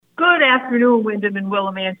afternoon, Wyndham and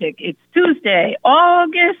Willimantic. It's Tuesday,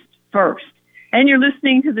 August 1st, and you're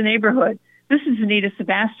listening to The Neighborhood. This is Anita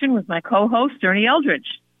Sebastian with my co-host, Ernie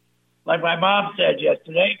Eldridge. Like my mom said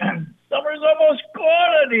yesterday, summer's almost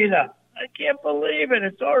gone, Anita. I can't believe it.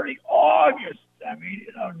 It's already August. I mean,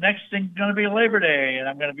 next thing's going to be Labor Day, and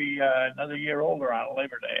I'm going to be another year older on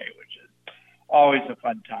Labor Day, which is always a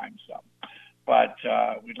fun time. But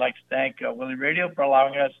we'd like to thank Willie Radio for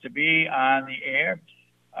allowing us to be on the air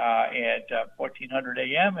at 1400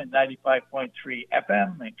 AM and 95.3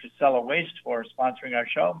 FM, and Casella Waste for sponsoring our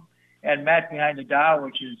show, and Matt behind the dial,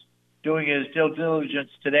 which is doing his due diligence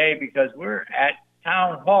today because we're at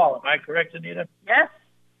Town Hall. Am I correct, Anita? Yes.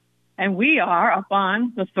 And we are up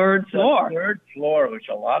on the third floor. The third floor, which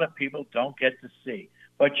a lot of people don't get to see.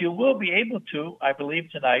 But you will be able to, I believe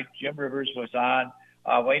tonight. Jim Rivers was on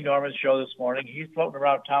Wayne Norman's show this morning. He's floating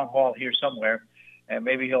around Town Hall here somewhere, and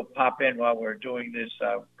maybe he'll pop in while we're doing this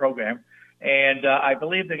program. And I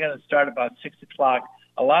believe they're going to start about 6 o'clock,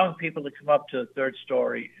 allowing people to come up to the third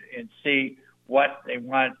story and see what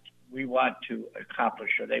we want to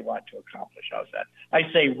accomplish, or they want to accomplish. How's that? I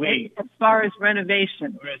say we. As far as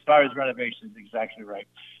renovation. As far as renovations, exactly right.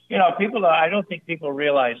 I don't think people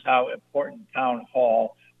realize how important Town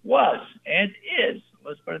Hall was and is.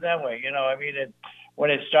 Let's put it that way. When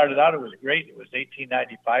it started out, it was great. It was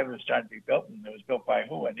 1895. It was starting to be built, and it was built by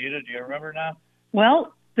who? Anita, do you remember now?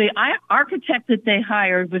 Well, the architect that they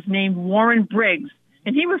hired was named Warren Briggs,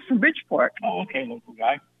 and he was from Bridgeport. Oh, okay, local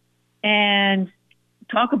guy. And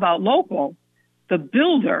talk about local, the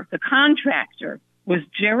builder, the contractor, was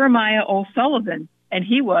Jeremiah O'Sullivan, and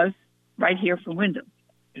he was right here from Wyndham.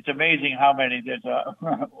 It's amazing how many. There's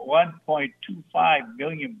 1.25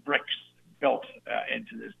 million bricks built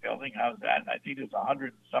into this building. How's that? I think there's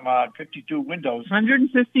 152 windows.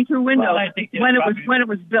 152 windows. Well, I think when it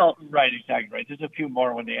was built. Right, exactly right. There's a few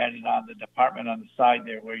more when they added on the department on the side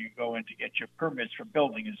there, where you go in to get your permits for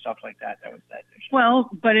building and stuff like that. That was that. Well,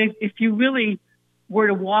 but if you really were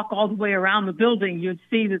to walk all the way around the building, you'd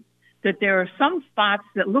see that there are some spots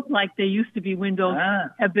that look like they used to be windows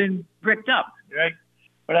have been bricked up. Right.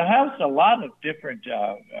 But it has a lot of different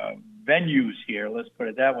venues here, let's put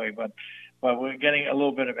it that way. But we're getting a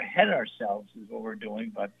little bit ahead of ourselves is what we're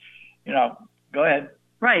doing. But, go ahead.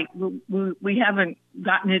 Right. We haven't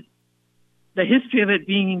gotten the history of it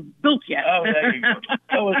being built yet. Oh, there you go.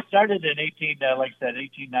 So it started in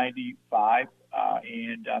 1895.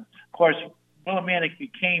 And, of course, Willimantic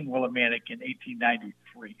became Willimantic in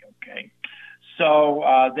 1893, okay? So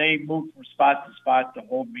they moved from spot to spot to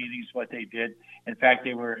hold meetings, what they did. In fact,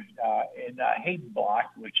 they were in Hayden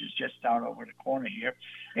Block, which is just down over the corner here,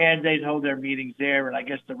 and they'd hold their meetings there, and I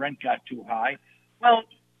guess the rent got too high. Well,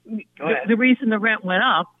 the reason the rent went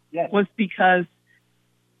up was because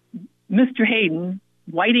Mr. Hayden,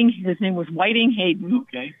 his name was Whiting Hayden.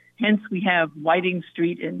 Okay. Hence, we have Whiting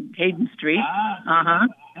Street and Hayden Street.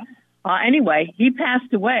 Anyway, he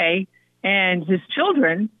passed away, and his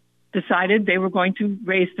children decided they were going to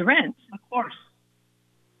raise the rent. Of course.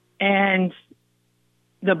 And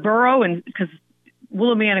the borough, and because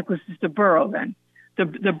Willimantic was just a borough then,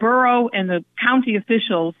 the borough and the county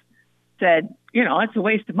officials said, it's a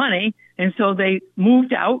waste of money. And so they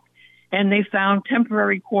moved out, and they found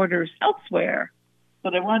temporary quarters elsewhere. So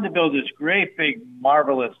they wanted to build this great, big,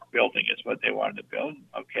 marvelous building is what they wanted to build,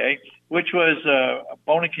 okay, which was a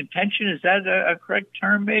bone of contention. Is that a correct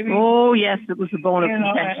term, maybe? Oh, yes, it was a bone of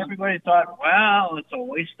contention. Everybody thought, well, it's a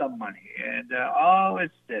waste of money, and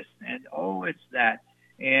it's this, and it's that.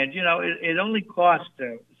 And, it only cost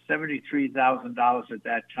 $73,000 at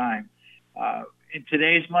that time. In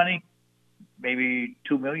today's money, maybe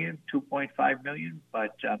 $2 million, $2.5 million,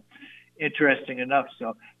 but interesting enough.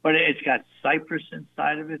 But it's got cypress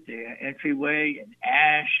inside of it, the entryway, and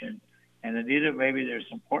ash, and Anita, maybe there's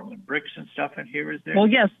some Portland bricks and stuff in here, is there? Well,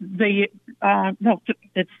 yes,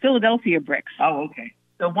 it's Philadelphia bricks. Oh, okay.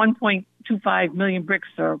 The 1.25 million bricks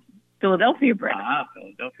are Philadelphia bricks.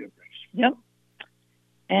 Philadelphia bricks. Yep.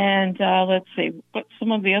 And let's see, what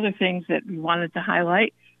some of the other things that we wanted to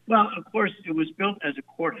highlight. Well, of course, it was built as a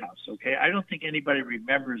courthouse, okay? I don't think anybody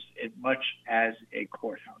remembers it much as a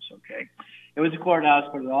courthouse, okay? It was a courthouse,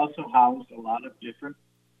 but it also housed a lot of different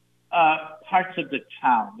parts of the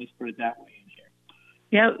town. Let's put it that way in here.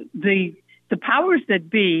 Yeah, the powers that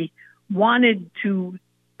be wanted to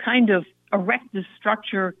kind of erect this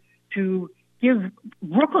structure to give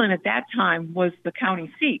Brooklyn at that time was the county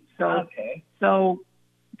seat. So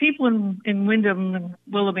people in Wyndham and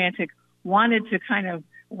Willimantic wanted to kind of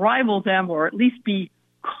rival them, or at least be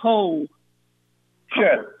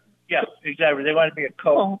Sure. Yeah, exactly. They want to be a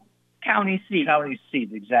county seat. County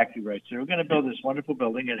seat, exactly right. So we're going to build this wonderful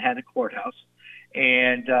building. It had a courthouse.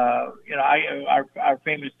 And, our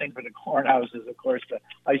famous thing for the courthouse is, of course, the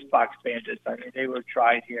Icebox Bandits. I mean, they were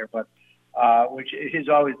tried here, but which is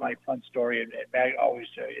always my fun story. And Matt always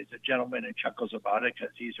is a gentleman and chuckles about it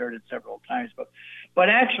because he's heard it several times. But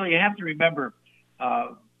actually, you have to remember,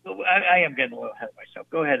 I am getting a little ahead of myself.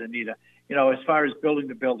 Go ahead, Anita. As far as building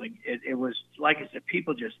the building, it was, like I said,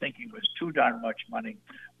 people just thinking it was too darn much money.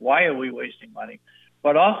 Why are we wasting money?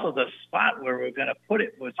 But also the spot where we're going to put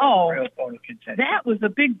it was a real bone of contention. That was a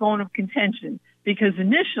big bone of contention because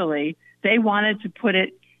initially they wanted to put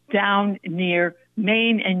it down near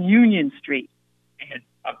Main and Union Street. And,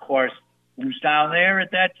 of course, who's down there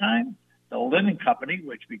at that time? The Linen Company,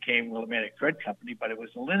 which became Willimantic Thread Company, but it was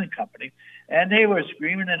the Linen Company. And they were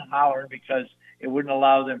screaming and hollering because it wouldn't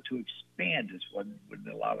allow them to expand as wouldn't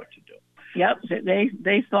allow it to do. Yep,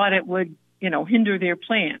 they thought it would, hinder their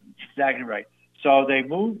plans. Exactly right. So they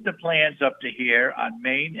moved the plans up to here on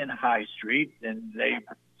Main and High Street, and they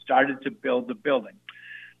started to build the building.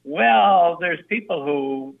 Well, there's people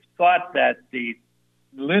who thought that the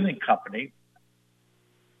Linen Company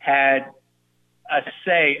had a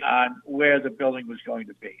say on where the building was going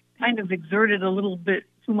to be. Kind of exerted a little bit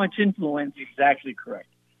too much influence. Exactly correct.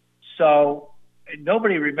 So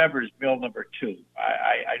nobody remembers mill number 2.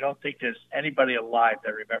 I don't think there's anybody alive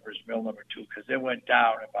that remembers mill number 2 because it went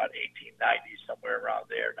down about 1890, somewhere around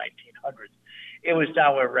there, 1900s. It was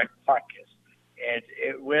down where Rec Park is.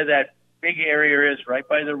 And where that big area is right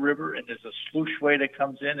by the river, and there's a sluiceway that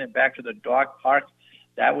comes in and back to the dog park,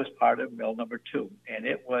 that was part of mill number 2. And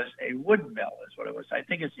it was a wood mill is what it was. I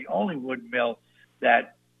think it's the only wood mill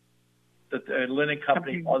that the Linen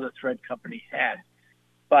Company or the Thread Company had.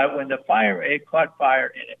 But when it caught fire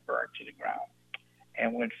and it burned to the ground.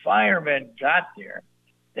 And when firemen got there,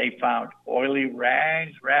 they found oily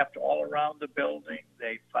rags wrapped all around the building.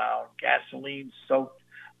 They found gasoline-soaked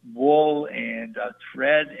wool and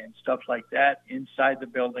thread and stuff like that inside the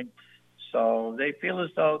building. So they feel as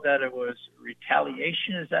though that it was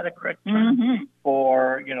retaliation. Is that a correct term? Mm-hmm.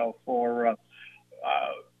 For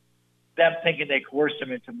them thinking they coerced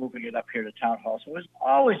them into moving it up here to Town Hall. So it was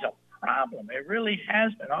always a problem. It really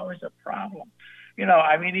has been always a problem.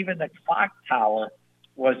 Even the clock tower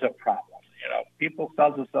was a problem. People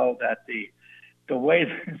felt as though that the way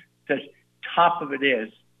the top of it is,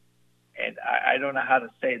 and I don't know how to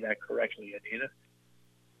say that correctly, Anita.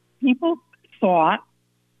 People thought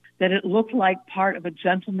that it looked like part of a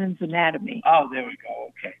gentleman's anatomy. Oh, there we go.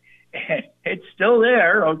 Okay. And it's still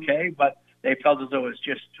there, okay, but they felt as though it was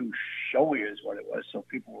just too showy is what it was, so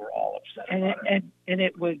people were all upset about it. And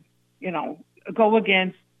it would, go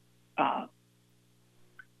against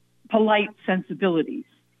polite sensibilities.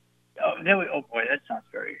 Oh boy, that sounds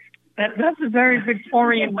very... That's a very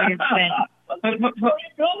Victorian way of saying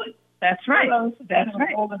building. That's right. That's right.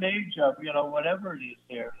 The golden age of, whatever it is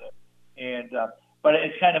there. And, but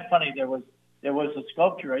it's kind of funny. There was a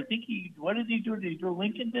sculpture. I think what did he do? Did he do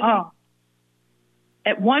Lincoln?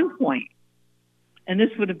 At one point, and this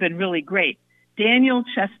would have been really great, Daniel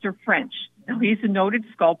Chester French. Now, he's a noted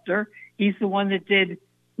sculptor. He's the one that did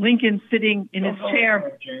Lincoln sitting in his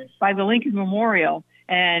chair by the Lincoln Memorial.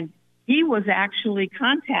 And he was actually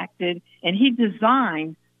contacted, and he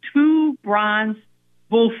designed 2 bronze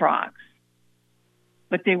bullfrogs.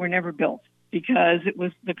 But they were never built because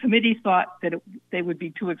the committee thought that they would be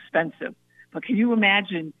too expensive. But can you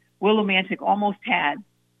imagine, Willimantic almost had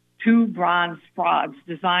 2 bronze frogs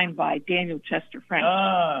designed by Daniel Chester French.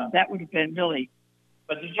 That would have been really...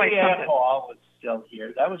 But the J.R. Hall was still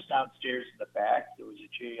here. That was downstairs in the back. There was a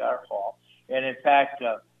J.R. Hall. And in fact,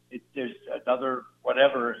 there's another,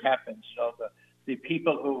 whatever happens, the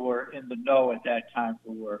people who were in the know at that time,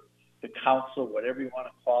 who were the council, whatever you want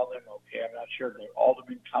to call them, okay, I'm not sure, they're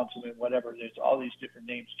aldermen, councilmen, whatever, there's all these different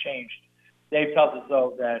names changed. They felt as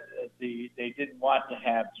though that they didn't want to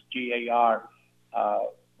have GAR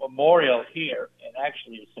Memorial here, and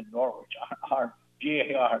actually it's in Norwich. Our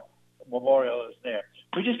GAR Memorial is there.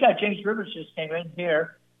 We just got James Rivers just came in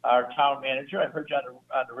here, our town manager. I heard you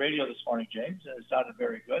on the radio this morning, James, and it sounded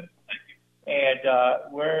very good. And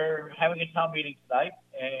we're having a town meeting tonight,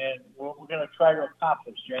 and we're going to try to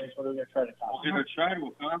accomplish, James, what are we going to try to accomplish? We're going to try to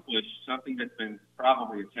accomplish something that's been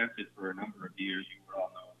probably attempted for a number of years. You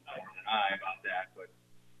all know more than I about that, but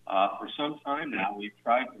for some time now, we've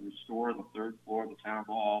tried to restore the 3rd floor of the town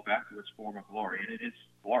hall back to its former glory, and it is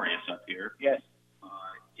glorious up here. Yes.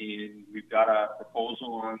 And we've got a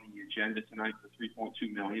proposal on the agenda tonight for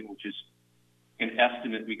 $3.2 million, which is an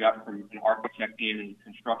estimate we got from an architect and a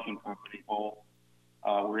construction company, both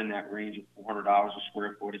We're in that range of $400 a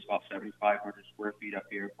square foot. It's about 7,500 square feet up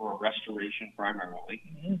here for a restoration primarily.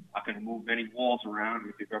 Mm-hmm. Not going to move any walls around.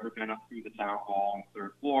 If you've ever been up through the town hall on the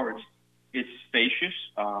third floor, it's spacious.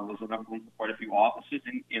 There's enough room for quite a few offices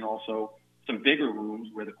and also some bigger rooms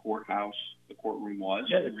where the courtroom was.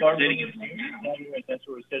 Yeah, the courtroom is that's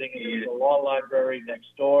where we're sitting. In the law library next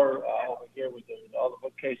door over here with all the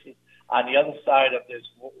bookcases. On the other side of this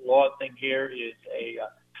law thing here is a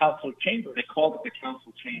council chamber. They called it the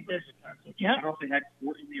council chamber. It is a council chamber. I don't know if they had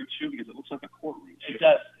court in there too because it looks like a courtroom. It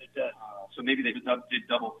does. So maybe they did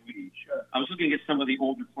double duty. Sure. I was looking at some of the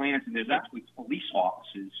older plans, and there's actually police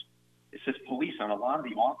offices. It says police on a lot of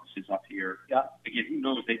the offices up here. Yeah. Again, who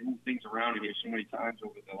knows? They've moved things around in here so many times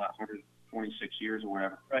over the last 126 years or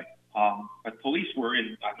whatever. Right. But police were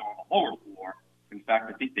on the lower floor. In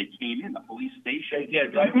fact, I think they came in the police station. They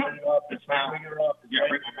did, right? It's Yeah,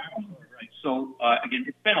 right. So, again,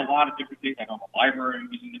 it's been a lot of different things. I know the library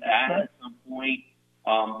was in the back at some point.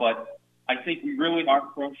 But I think we really are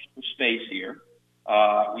crushed for space here.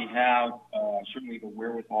 We have certainly the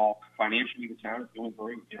wherewithal financially. The town is doing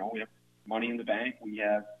very, we have money in the bank. We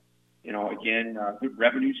have, again, good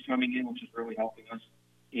revenues coming in, which is really helping us.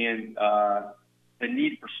 And the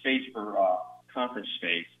need for space for conference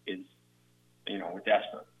space is, we're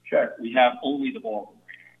desperate. Sure. We have only the ballroom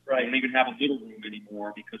right now. Right. We don't even have a little room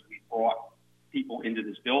anymore because we brought people into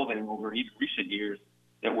this building over even recent years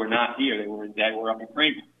that were not here. They were up in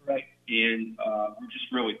Kramer. Right. And we're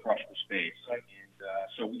just really crushed for space. Right. And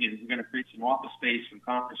so we're going to create some office space, some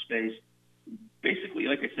conference space. Basically,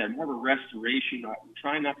 like I said, more of a restoration. We're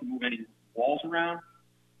trying not to move any walls around,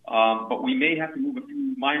 but we may have to move a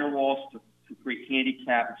few minor walls to create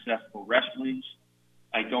handicap accessible restrooms.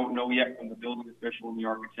 I don't know yet from the building official and the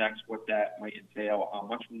architects what that might entail, how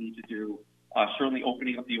much we need to do. Certainly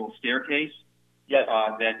opening up the old staircase. Yes.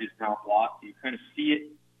 That is now blocked. You kind of see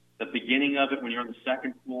it, the beginning of it when you're on the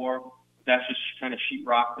second floor. That's just kind of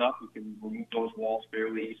sheetrocked up. We can remove those walls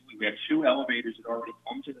fairly easily. We have 2 elevators that already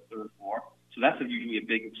come to the third floor. So that's usually a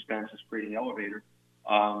big expense, is creating an elevator.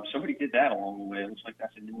 Somebody did that along the way. It looks like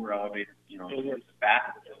that's a newer elevator, towards the back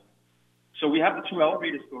of the building. So we have the 2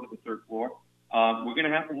 elevators go to the third floor. We're going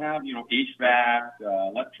to have HVAC,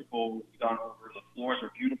 electrical done over. The floors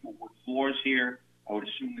are beautiful wood floors here. I would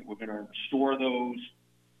assume that we're going to restore those.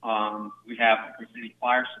 We have, if there's any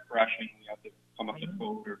fire suppression, we have to come up to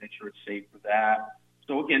code or make sure it's safe for that.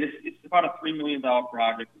 So again, it's about a $3 million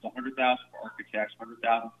project. There's $100,000 for architects, $100,000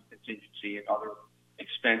 for contingency and other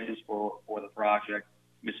expenses for the project,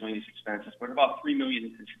 miscellaneous expenses, but about $3 million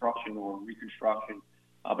in construction or reconstruction.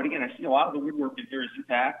 But again, I see a lot of the woodwork in here is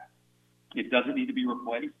intact. It doesn't need to be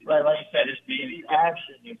replaced. Right, like you said, it's the ash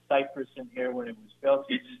and the cypress in here when it was built.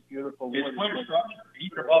 It's beautiful wood. It's wood structure.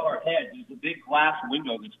 Even above our heads, there's a big glass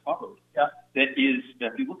window that's covered. Yeah. That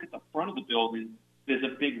if you look at the front of the building, there's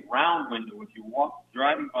a big round window. If you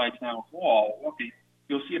driving by Town Hall,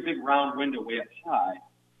 you'll see a big round window way up high.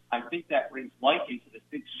 I think that brings light into this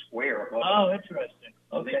big square above. Oh, interesting.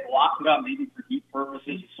 So they blocked it up maybe for heat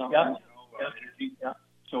purposes or something. Energy. Yeah.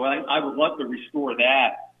 So I would love to restore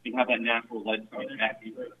that and have that natural light coming back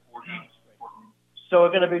into the courthouse. So we're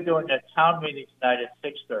going to be doing a town meeting tonight at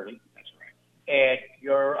 6:30. That's right. And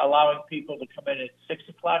you're allowing people to come in at 6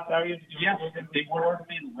 o'clock, are you? Yes, they want to come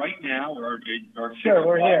in right now or Sure,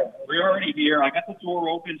 we're here. We're already here. I got the door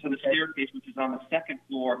open to the staircase, which is on the second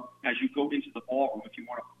floor as you go into the ballroom if you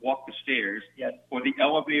want to walk the stairs. Yes. Or the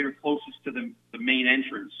elevator closest to the main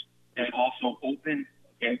entrance is also open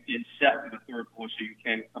and set to the third floor, so you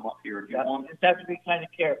can come up here if you want. You just have to be kind of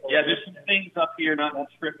careful. Yeah, there's some things up here, not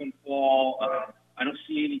trip and fall. I don't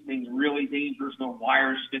see anything really dangerous, no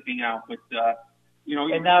wires sticking out, but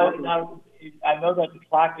And now I know that the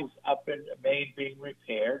clock is up in Maine being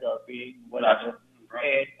repaired or being whatever,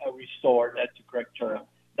 right. And restored. That's the correct term.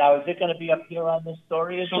 Now, is it going to be up here on this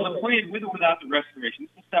story? So the plan, with or without the restoration,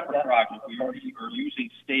 this is a separate project. We are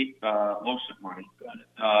using state LOSIP money.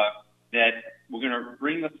 That we're going to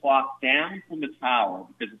bring the clock down from the tower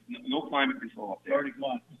because no climate control up there. Already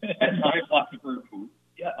gone. It's 9 o'clock to bird food.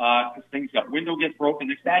 Yeah. Because things got window gets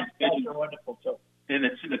broken. That's wonderful too. And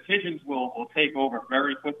the pigeons will take over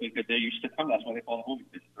very quickly because they used to come. That's why they call them homing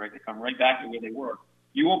pigeons, right? They come right back to where they were.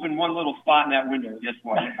 You open one little spot in that window, guess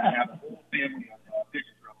what? You can have a whole family of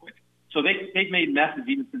pigeons real quick. So they've made messes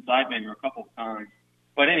even since I've been here a couple of times.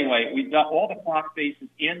 But anyway, we've got all the clock faces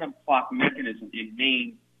and the clock mechanism in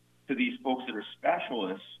Maine to these folks that are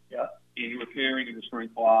specialists in repairing and restoring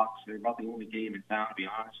clocks. They're about the only game in town, to be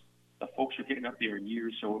honest. The folks are getting up there in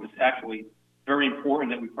years, so it was actually very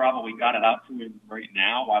important that we probably got it out to them right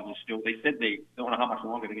now while they're still. They said they don't know how much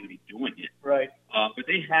longer they're going to be doing it. Right. But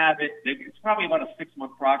they have it. It's probably about a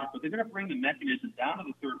 6-month project, but they're going to bring the mechanism down to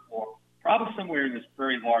the 3rd floor, probably somewhere in this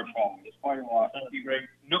very large hall. There's quite a lot of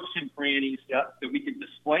nooks and crannies that we can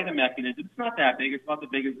display the mechanism. It's not that big. It's about as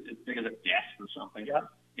big as a desk or something. Yep.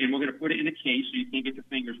 And we're going to put it in a case so you can't get your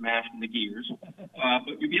fingers mashed in the gears.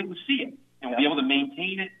 But you'll be able to see it, and we'll be able to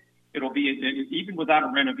maintain it. It'll be, even without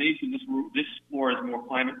a renovation, this floor is more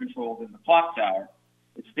climate controlled than the clock tower.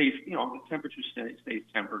 It stays, the temperature stays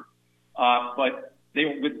tempered. But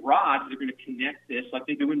with rods, they're going to connect this like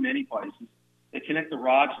they do in many places. They connect the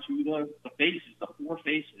rods to the faces, the 4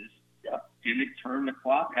 faces, and they turn the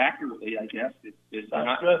clock accurately, I guess.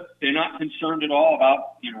 They're not concerned at all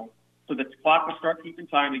about, so the clock will start keeping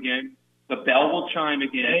time again. The bell will chime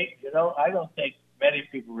again. Hey, I don't think many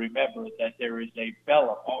people remember that there is a bell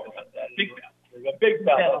up there. Big bell. There's a big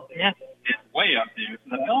bell up there. Yeah. It's way up there.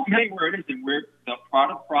 So the bell stay where it is, and where the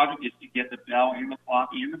project is to get the bell and the clock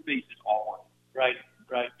and the faces all working.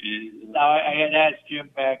 Right. Now, I had asked Jim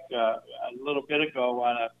back a little bit ago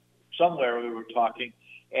on somewhere we were talking,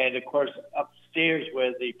 and of course upstairs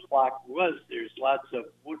where the clock was, there's lots of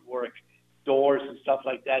woodwork doors and stuff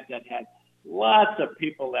like that had lots of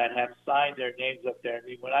people that have signed their names up there. I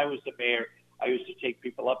mean, when I was the mayor, I used to take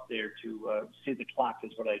people up there to see the clock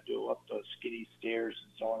is what I do, up those skinny stairs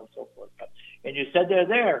and so on and so forth. And you said they're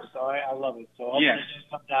there, so I love it. So I'm going to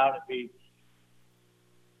come down and be...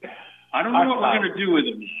 I don't know what we're going to do with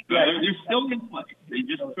them. They're still in place. They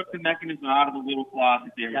just took the mechanism out of the little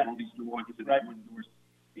closet there with all these doors.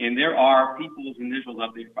 And there are people's initials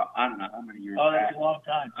up there for, I don't know how many years. Oh, that's a long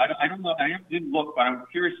time. I don't know. I didn't look, but I'm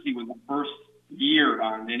curious to see what the first year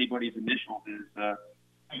on anybody's initials is.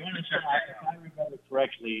 I want to say, if I remember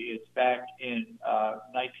correctly, it's back in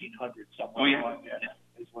 1900 somewhere. Oh, yeah.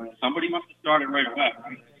 Somebody must have started right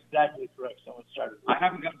away. Exactly correct. Someone started. I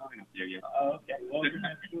haven't got mine up there yet. Okay. Well, we're going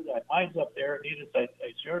to do that. Mine's up there. Anita said,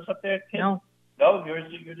 is yours up there? No. No,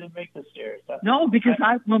 yours, you didn't make the stairs. No, because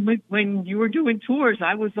when you were doing tours,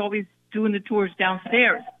 I was always doing the tours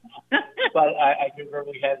downstairs. But I remember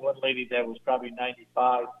we had one lady that was probably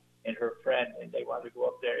 95 and her friend, and they wanted to go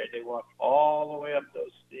up there, and they walked all the way up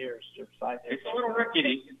those stairs to find it. It's a little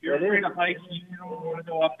rickety. If you're afraid of heights, you don't want to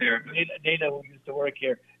go up there. Nina, who used to work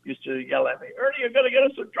here, used to yell at me, Ernie, you're going to get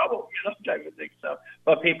us in trouble, type of thing. So,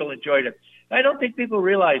 but people enjoyed it. I don't think people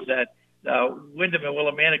realize that Wyndham and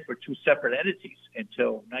Willimantic were 2 separate entities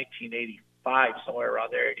until 1985, somewhere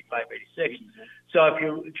around there, 85, 86. So if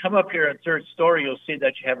you come up here in 3rd story, you'll see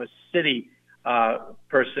that you have a city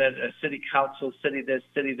person, a city council, city this,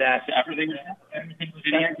 city that. Everything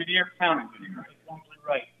city engineer, town engineer. Exactly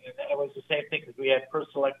right. And that was the same thing because we had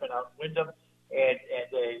first selectmen out in Wyndham and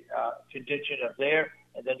a contingent up there,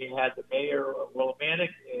 and then you had the mayor of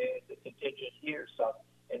Willimantic and the contingent here. So,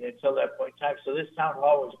 and until that point in time, so this town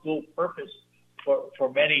hall was dual purpose for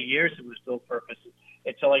many years. It was dual purpose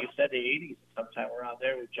until, like I said, the 80s, sometime around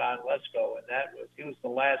there with John Lesko, and he was the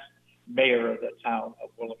last mayor of the town of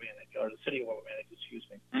Willimantic, or the city of Willimantic, excuse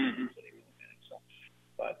me. Mm-hmm. City of Willimantic. So,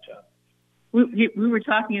 but we were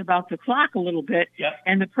talking about the clock a little bit,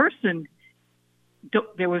 and the person,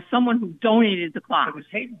 there was someone who donated the clock. It was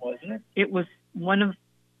Hayden, wasn't it? It was one of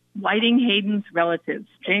Whiting Hayden's relatives,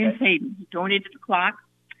 James Hayden. He donated the clock,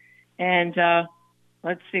 and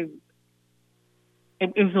let's see,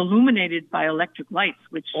 it was illuminated by electric lights,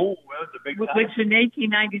 which was a big time. Which in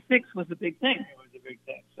 1896 was a big thing. It was a big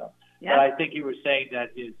thing. So, but I think you were saying that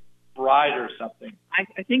his bride or something.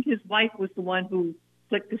 I think his wife was the one who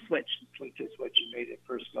flicked the switch. Flicked the switch and made it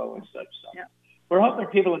first go and such. So. Yeah. We're hoping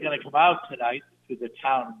people are going to come out tonight to the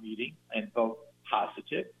town meeting and vote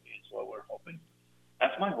positive. Is what we're hoping.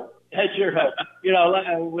 That's my hope. That's your hope. Dean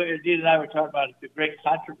and I were talking about the great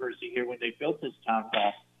controversy here when they built this town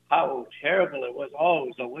hall. How terrible it was. Oh, it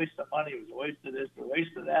was a waste of money. It was a waste of this, a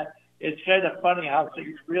waste of that. It's kind of funny how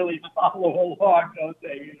things really follow along, don't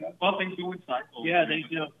they? Well, things do in cycles. Yeah, they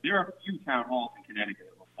do. There are a few town halls in Connecticut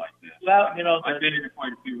that look like this. Well, I've been in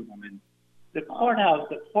quite a few of them. And the courthouse,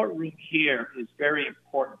 the courtroom here is very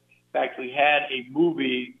important. In fact, we had a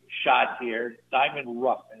movie shot here, Diamond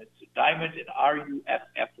Rough, and it's Diamond and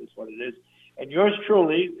RUFF is what it is. And yours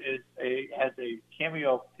truly has a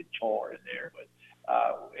cameo picture in there.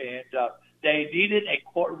 They needed a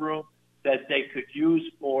courtroom that they could use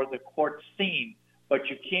for the court scene, but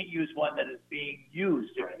you can't use one that is being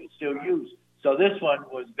used. It can still used. So this one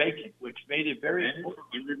was vacant, which made it very important.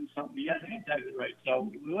 Yeah, exactly right. So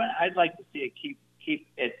I'd like to see it keep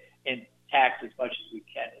it intact as much as we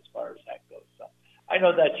can as far as that goes. So I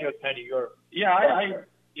know that's your. Yeah,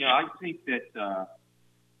 I think that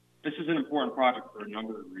this is an important project for a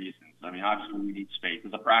number of reasons. I mean, obviously we need space.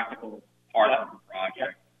 It's a practical part of the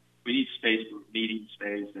project. We need space for meeting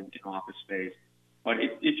space and office space. But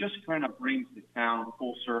it just kind of brings the town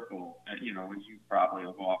full circle, you know, as you probably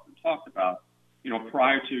have often talked about, you know,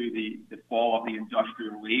 prior to the fall of the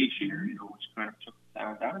industrial age here, you know, which kind of took the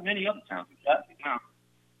town down, and many other towns have now.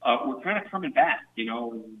 We're kind of coming back, you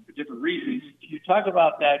know, for different reasons. You talk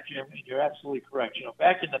about that, Jim, and you're absolutely correct. You know,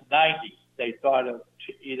 back in the 90s, they thought of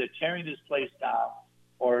either tearing this place down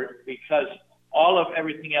or because all of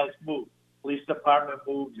everything else moved. Police department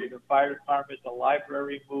moved, the fire department, the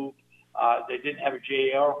library moved. They didn't have a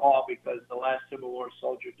JR hall because the last Civil War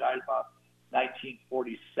soldier died about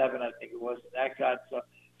 1947, I think it was. And that got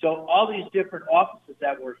so all these different offices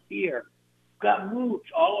that were here got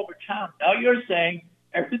moved all over town. Now you're saying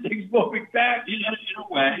everything's moving back. In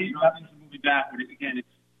a way, you know, everything's moving back, but again,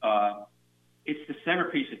 it's the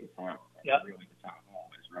centerpiece of the town. Yeah. Really, the town hall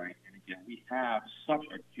is, right. And again, we have such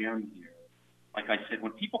a gem here. Like I said,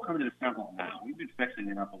 when people come to the town hall now, we've been fixing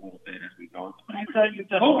it up a little bit as we go.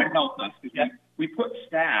 COVID helped us because we put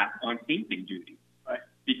staff on painting duty, right?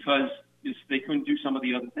 Because they couldn't do some of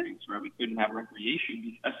the other things, right? We couldn't have recreation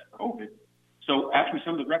because of COVID. So actually,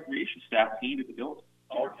 some of the recreation staff painted the building.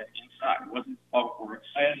 Okay. Inside, it wasn't public works.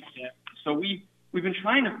 I understand. So we've been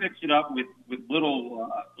trying to fix it up with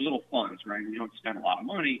little funds, right? We don't spend a lot of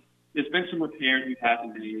money. There's been some repairs we've had to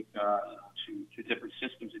make to different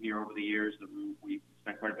systems in here over the years. The roof, we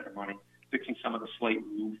spent quite a bit of money fixing some of the slate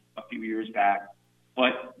roof a few years back.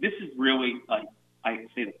 But this is really, like, I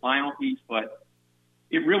say the final piece, but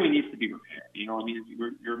it really needs to be repaired. You know, I mean,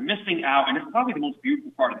 you're missing out, and it's probably the most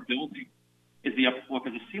beautiful part of the building is the upper floor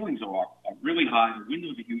because the ceilings are really high. The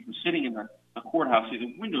windows are huge. We're sitting in the courthouse here.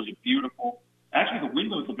 The windows are beautiful. Actually, the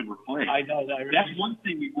windows have been replaced. I know that. That's one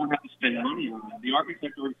thing we won't have to spend money on. The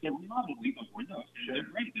architect already said, we might as well leave those windows. They're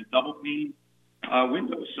great. They're double pane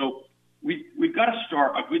windows. So we've got to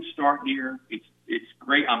start a good start here. It's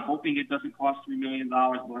great. I'm hoping it doesn't cost $3 million.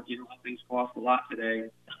 But you know, things cost a lot today.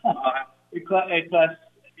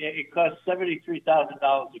 It cost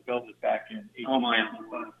 $73,000 to build it back in. Oh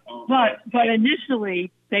my! But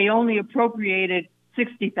initially they only appropriated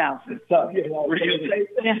 $60,000. So, you know, really?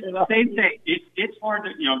 Same thing. It's hard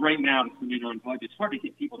to, you know, right now to come in on budget. It's hard to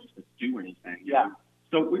get people just to do anything. Yeah.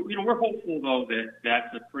 So we're hopeful though that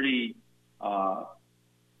that's a pretty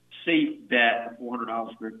safe bet,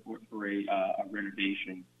 $400 square foot for a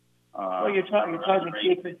renovation. Well, you're talking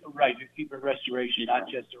keeping right. You're keeping restoration, not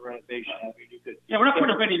just a renovation. I mean, you could. Yeah, we're not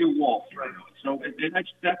putting up any new walls. Right. So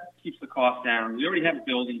that keeps the cost down. We already have a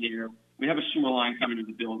building here. We have a sewer line coming to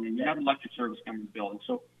the building. We have electric service coming to the building.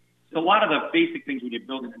 So a lot of the basic things when you're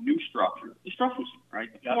building a new structure, the structure's right.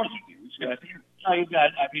 The floors are here.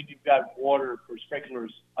 You've got water for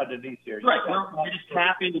sprinklers underneath here. Right. We just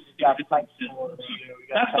tap into the system.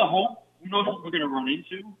 That's the hope. Who knows what we're going to run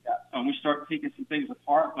into when we start taking some things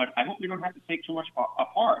apart, but I hope we don't have to take too much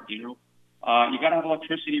apart, you know. You got to have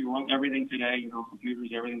electricity to run everything today, you know,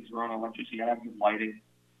 computers, everything's run on electricity. You got to have good lighting.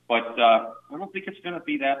 But I don't think it's going to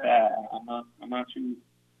be that bad. I'm not too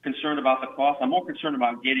concerned about the cost. I'm more concerned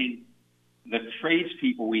about getting the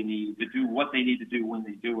tradespeople we need to do what they need to do when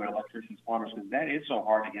they do it, electricians, plumbers, because that is so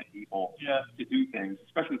hard to get people to do things,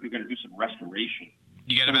 especially if you're going to do some restoration.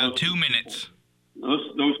 You got about 2 minutes.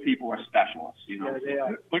 Those people are specialists, you know. Yeah, they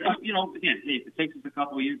are. But, you know, again, if it takes us a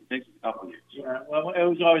couple of years, it takes us a couple of years. Yeah, well, it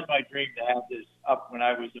was always my dream to have this up when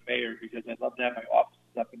I was the mayor because I'd love to have my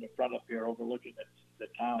offices up in the front up here overlooking the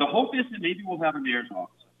town. The hope is that maybe we'll have a mayor's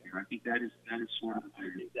office up here. I think that is sort of the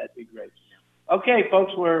theory. That'd be great. Okay,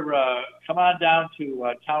 folks, we're come on down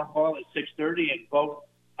to Town Hall at 6:30 and vote.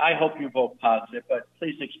 I hope you vote positive, but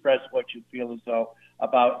please express what you feel as though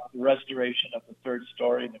about the restoration of the third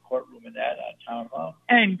story in the courtroom and that Town Hall.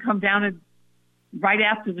 And come down right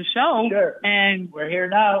after the show. Sure. And we're here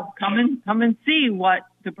now. Come and see what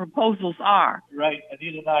the proposals are. Right.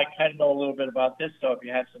 Anita and I kind of know a little bit about this, so if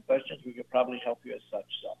you have some questions, we could probably help you as such.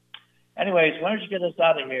 So, anyways, why don't you get us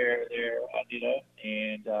out of here there, Anita,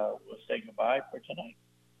 and we'll say goodbye for tonight.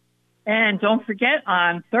 And don't forget,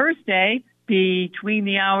 on Thursday, between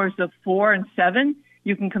the hours of 4 and 7,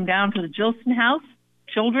 you can come down to the Jillson House,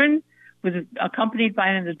 children accompanied by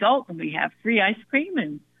an adult, and we have free ice cream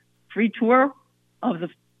and free tour of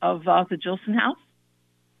the Jillson House.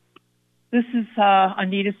 This is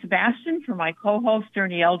Anita Sebastian for my co-host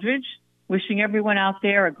Ernie Eldridge, wishing everyone out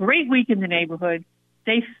there a great week in the neighborhood.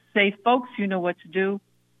 Stay safe, folks. You know what to do.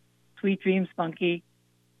 Sweet dreams, Funky.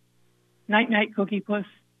 Night, night, Cookie Puss.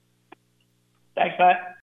 Thanks, Pat.